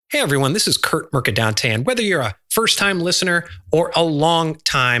Hey everyone, this is Kurt Mercadante, and whether you're a first-time listener or a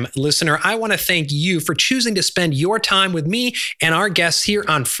long-time listener, I want to thank you for choosing to spend your time with me and our guests here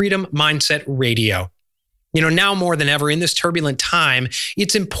on Freedom Mindset Radio. You know, now more than ever in this turbulent time,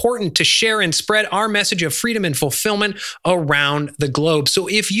 it's important to share and spread our message of freedom and fulfillment around the globe. So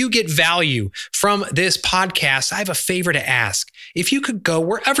if you get value from this podcast, I have a favor to ask. If you could go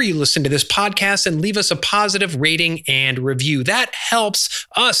wherever you listen to this podcast and leave us a positive rating and review, that helps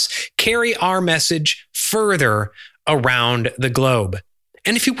us carry our message further around the globe.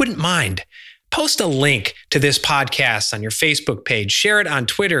 And if you wouldn't mind, post a link to this podcast on your Facebook page, share it on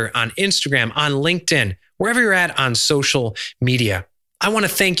Twitter, on Instagram, on LinkedIn, wherever you're at on social media. I want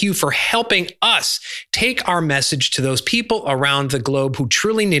to thank you for helping us take our message to those people around the globe who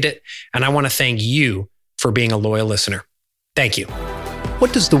truly need it. And I want to thank you for being a loyal listener. Thank you.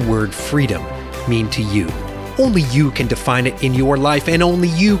 What does the word freedom mean to you? Only you can define it in your life, and only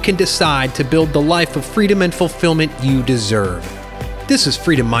you can decide to build the life of freedom and fulfillment you deserve. This is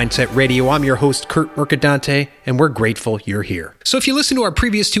Freedom Mindset Radio. I'm your host, Kurt Mercadante, and we're grateful you're here. So if you listen to our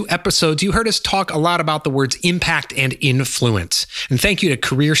previous two episodes, you heard us talk a lot about the words impact and influence. And thank you to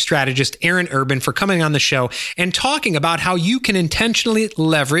career strategist Aaron Urban for coming on the show and talking about how you can intentionally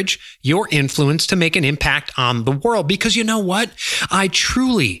leverage your influence to make an impact on the world. Because you know what? I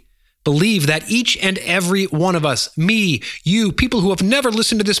truly believe that each and every one of us, me, you, people who have never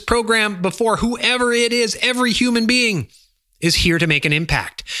listened to this program before, whoever it is, every human being, is here to make an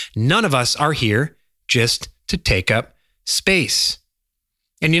impact. None of us are here just to take up space.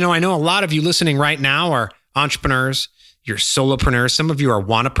 And you know, I know a lot of you listening right now are entrepreneurs, you're solopreneurs, some of you are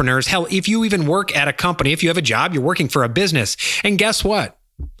wannapreneurs. Hell, if you even work at a company, if you have a job, you're working for a business. And guess what?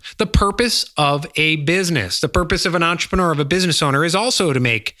 The purpose of a business, the purpose of an entrepreneur, of a business owner is also to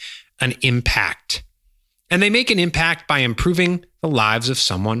make an impact. And they make an impact by improving the lives of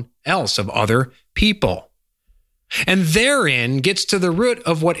someone else, of other people. And therein gets to the root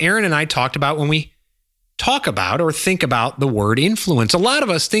of what Aaron and I talked about when we talk about or think about the word influence. A lot of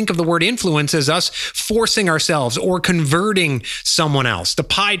us think of the word influence as us forcing ourselves or converting someone else. The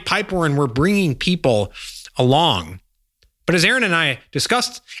Pied Piper, and we're bringing people along. But as Aaron and I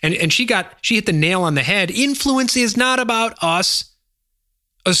discussed, and she hit the nail on the head, influence is not about us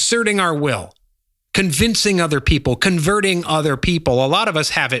asserting our will, convincing other people, converting other people. A lot of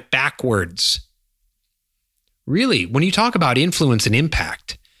us have it backwards. Really, when you talk about influence and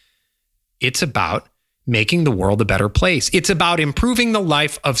impact, it's about making the world a better place. It's about improving the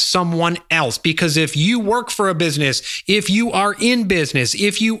life of someone else. Because if you work for a business, if you are in business,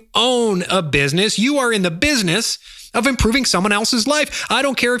 if you own a business, you are in the business of improving someone else's life. I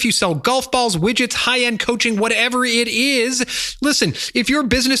don't care if you sell golf balls, widgets, high-end coaching, whatever it is. Listen, if your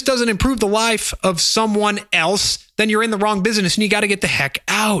business doesn't improve the life of someone else, then you're in the wrong business and you got to get the heck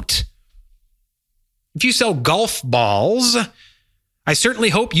out. If you sell golf balls, I certainly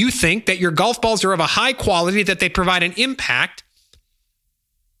hope you think that your golf balls are of a high quality, that they provide an impact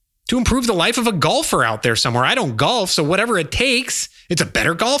to improve the life of a golfer out there somewhere. I don't golf, so whatever it takes, it's a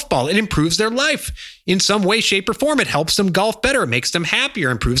better golf ball. It improves their life in some way, shape, or form. It helps them golf better. It makes them happier,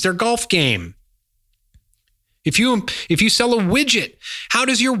 improves their golf game. If you sell a widget, how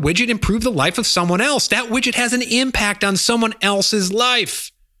does your widget improve the life of someone else? That widget has an impact on someone else's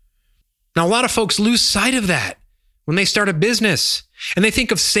life. Now, a lot of folks lose sight of that when they start a business, and they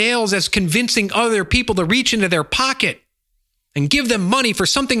think of sales as convincing other people to reach into their pocket and give them money for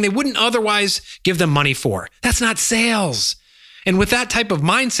something they wouldn't otherwise give them money for. That's not sales. And with that type of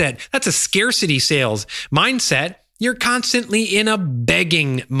mindset, that's a scarcity sales mindset. You're constantly in a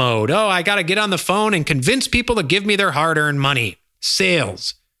begging mode. Oh, I got to get on the phone and convince people to give me their hard-earned money.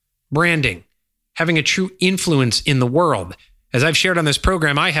 Sales, branding, having a true influence in the world. As I've shared on this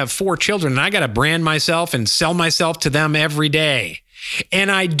program, I have 4 children, and I got to brand myself and sell myself to them every day.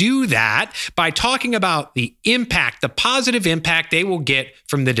 And I do that by talking about the impact, the positive impact they will get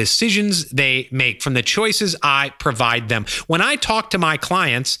from the decisions they make, from the choices I provide them. When I talk to my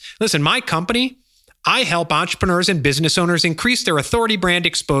clients, listen, my company, I help entrepreneurs and business owners increase their authority brand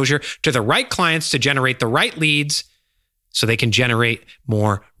exposure to the right clients to generate the right leads so they can generate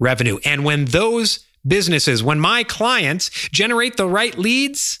more revenue. And when those businesses, when my clients generate the right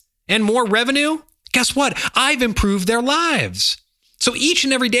leads and more revenue, guess what? I've improved their lives. So each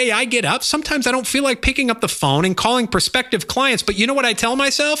and every day I get up, sometimes I don't feel like picking up the phone and calling prospective clients, but you know what I tell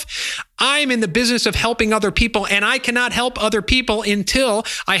myself? I'm in the business of helping other people, and I cannot help other people until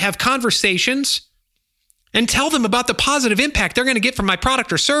I have conversations and tell them about the positive impact they're going to get from my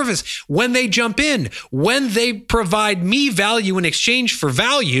product or service when they jump in, when they provide me value in exchange for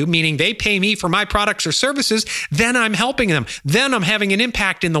value, meaning they pay me for my products or services, then I'm helping them. Then I'm having an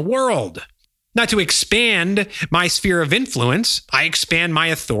impact in the world. Now, to expand my sphere of influence, I expand my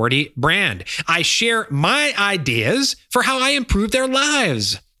authority brand. I share my ideas for how I improve their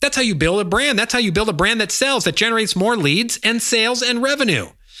lives. That's how you build a brand. That's how you build a brand that sells, that generates more leads and sales and revenue.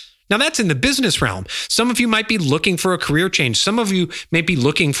 Now, that's in the business realm. Some of you might be looking for a career change. Some of you may be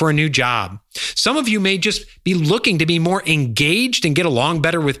looking for a new job. Some of you may just be looking to be more engaged and get along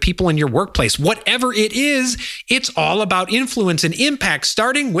better with people in your workplace. Whatever it is, it's all about influence and impact,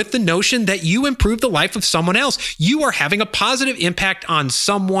 starting with the notion that you improve the life of someone else. You are having a positive impact on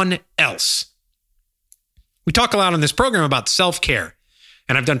someone else. We talk a lot on this program about self-care.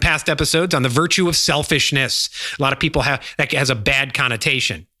 And I've done past episodes on the virtue of selfishness. A lot of people have that has a bad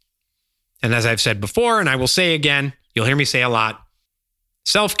connotation. And as I've said before, and I will say again, you'll hear me say a lot,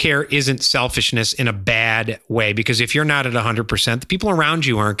 self-care isn't selfishness in a bad way, because if you're not at 100%, the people around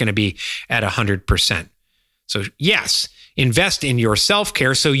you aren't going to be at 100%. So yes, invest in your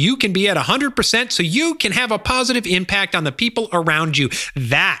self-care so you can be at 100%, so you can have a positive impact on the people around you.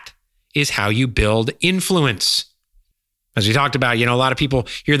 That is how you build influence. As we talked about, a lot of people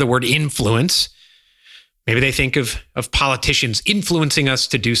hear the word influence. Maybe they think of politicians influencing us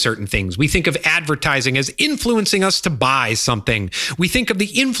to do certain things. We think of advertising as influencing us to buy something. We think of the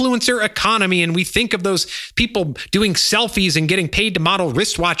influencer economy, and we think of those people doing selfies and getting paid to model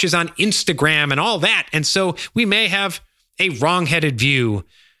wristwatches on Instagram and all that. And so we may have a wrong-headed view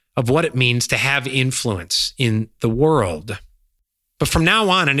of what it means to have influence in the world. But from now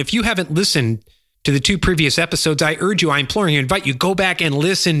on, and if you haven't listened to the 2 previous episodes, I urge you, I implore you, invite you, go back and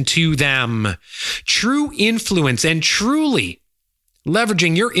listen to them. True influence and truly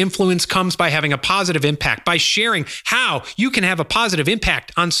leveraging your influence comes by having a positive impact, by sharing how you can have a positive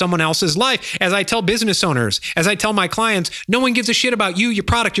impact on someone else's life. As I tell business owners, as I tell my clients, no one gives a shit about you, your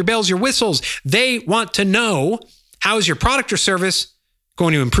product, your bells, your whistles. They want to know, how is your product or service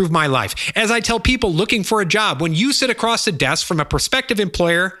going to improve my life? As I tell people looking for a job, when you sit across the desk from a prospective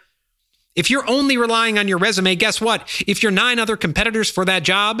employer, if you're only relying on your resume, guess what? If your 9 other competitors for that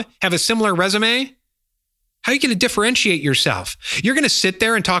job have a similar resume, how are you going to differentiate yourself? You're going to sit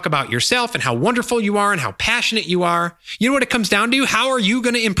there and talk about yourself and how wonderful you are and how passionate you are. You know what it comes down to? How are you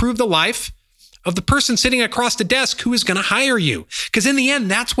going to improve the life of the person sitting across the desk who is going to hire you? Because in the end,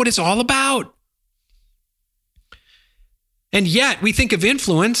 that's what it's all about. And yet we think of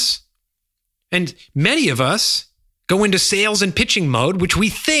influence, and many of us go into sales and pitching mode, which we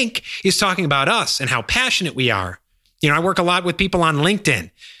think is talking about us and how passionate we are. I work a lot with people on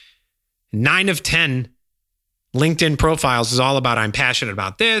LinkedIn. 9 of 10 LinkedIn profiles is all about, I'm passionate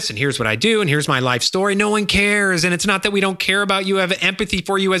about this, and here's what I do, and here's my life story. No one cares. And it's not that we don't care about you, have empathy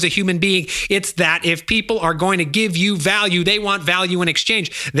for you as a human being. It's that if people are going to give you value, they want value in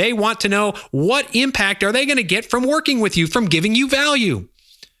exchange. They want to know, what impact are they going to get from working with you, from giving you value?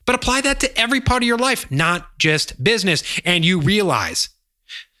 But apply that to every part of your life, not just business. And you realize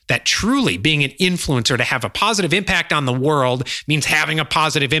that truly being an influencer, to have a positive impact on the world, means having a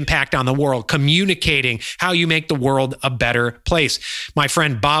positive impact on the world, communicating how you make the world a better place. My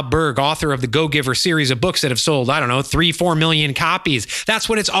friend Bob Burg, author of the Go Giver series of books that have sold, 3-4 million copies. That's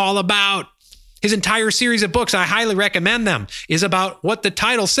what it's all about. His entire series of books, I highly recommend them, is about what the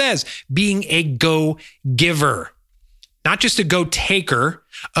title says, being a go-giver. Not just a go-taker,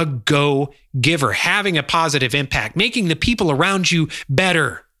 a go-giver, having a positive impact, making the people around you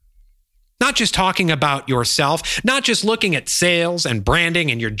better. Not just talking about yourself, not just looking at sales and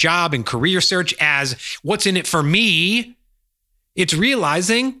branding and your job and career search as what's in it for me. It's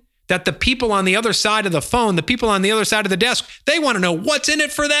realizing that the people on the other side of the phone, the people on the other side of the desk, they want to know what's in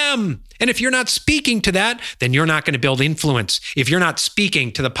it for them. And if you're not speaking to that, then you're not going to build influence. If you're not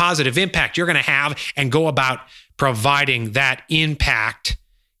speaking to the positive impact you're going to have and go about providing that impact,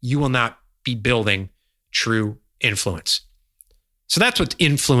 you will not be building true influence. So that's what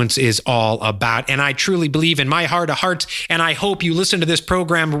influence is all about. And I truly believe in my heart of hearts, and I hope you listen to this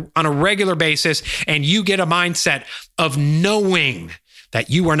program on a regular basis and you get a mindset of knowing that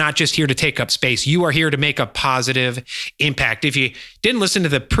you are not just here to take up space. You are here to make a positive impact. If you didn't listen to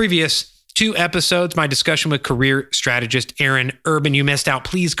the previous 2 episodes, my discussion with career strategist Aaron Urban, you missed out.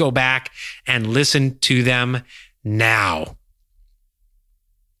 Please go back and listen to them now.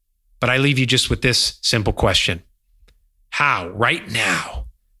 But I leave you just with this simple question. How, right now,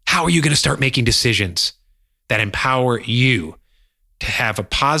 how are you going to start making decisions that empower you to have a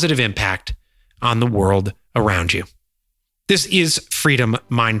positive impact on the world around you? This is Freedom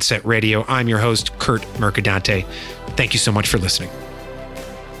Mindset Radio. I'm your host, Kurt Mercadante. Thank you so much for listening.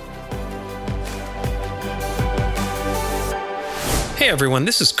 Hey everyone,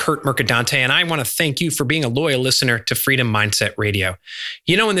 this is Kurt Mercadante, and I want to thank you for being a loyal listener to Freedom Mindset Radio.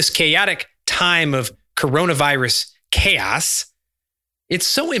 You know, in this chaotic time of coronavirus chaos, it's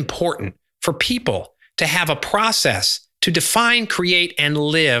so important for people to have a process to define, create, and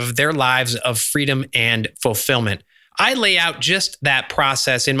live their lives of freedom and fulfillment. I lay out just that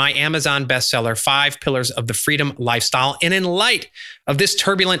process in my Amazon bestseller, 5 Pillars of the Freedom Lifestyle. And in light of this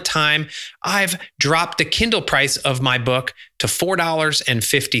turbulent time, I've dropped the Kindle price of my book to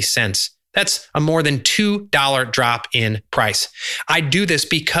 $4.50. That's a more than $2 drop in price. I do this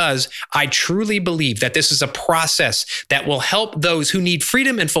because I truly believe that this is a process that will help those who need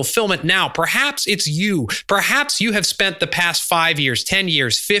freedom and fulfillment now. Perhaps it's you. Perhaps you have spent the past 5 years, 10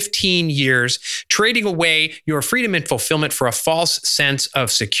 years, 15 years trading away your freedom and fulfillment for a false sense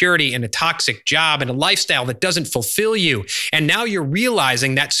of security and a toxic job and a lifestyle that doesn't fulfill you. And now you're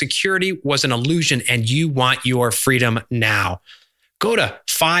realizing that security was an illusion and you want your freedom now. Go to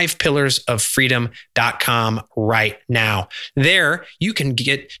 5pillarsoffreedom.com right now. There, you can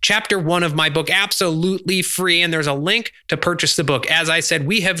get chapter 1 of my book absolutely free, and there's a link to purchase the book. As I said,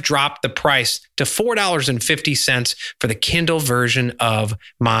 we have dropped the price to $4.50 for the Kindle version of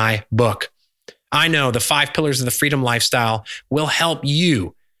my book. I know the 5 Pillars of the Freedom Lifestyle will help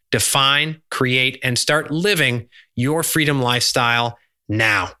you define, create, and start living your freedom lifestyle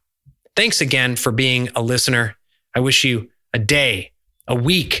now. Thanks again for being a listener. I wish you a day, a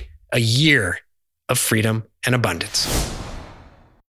week, a year of freedom and abundance.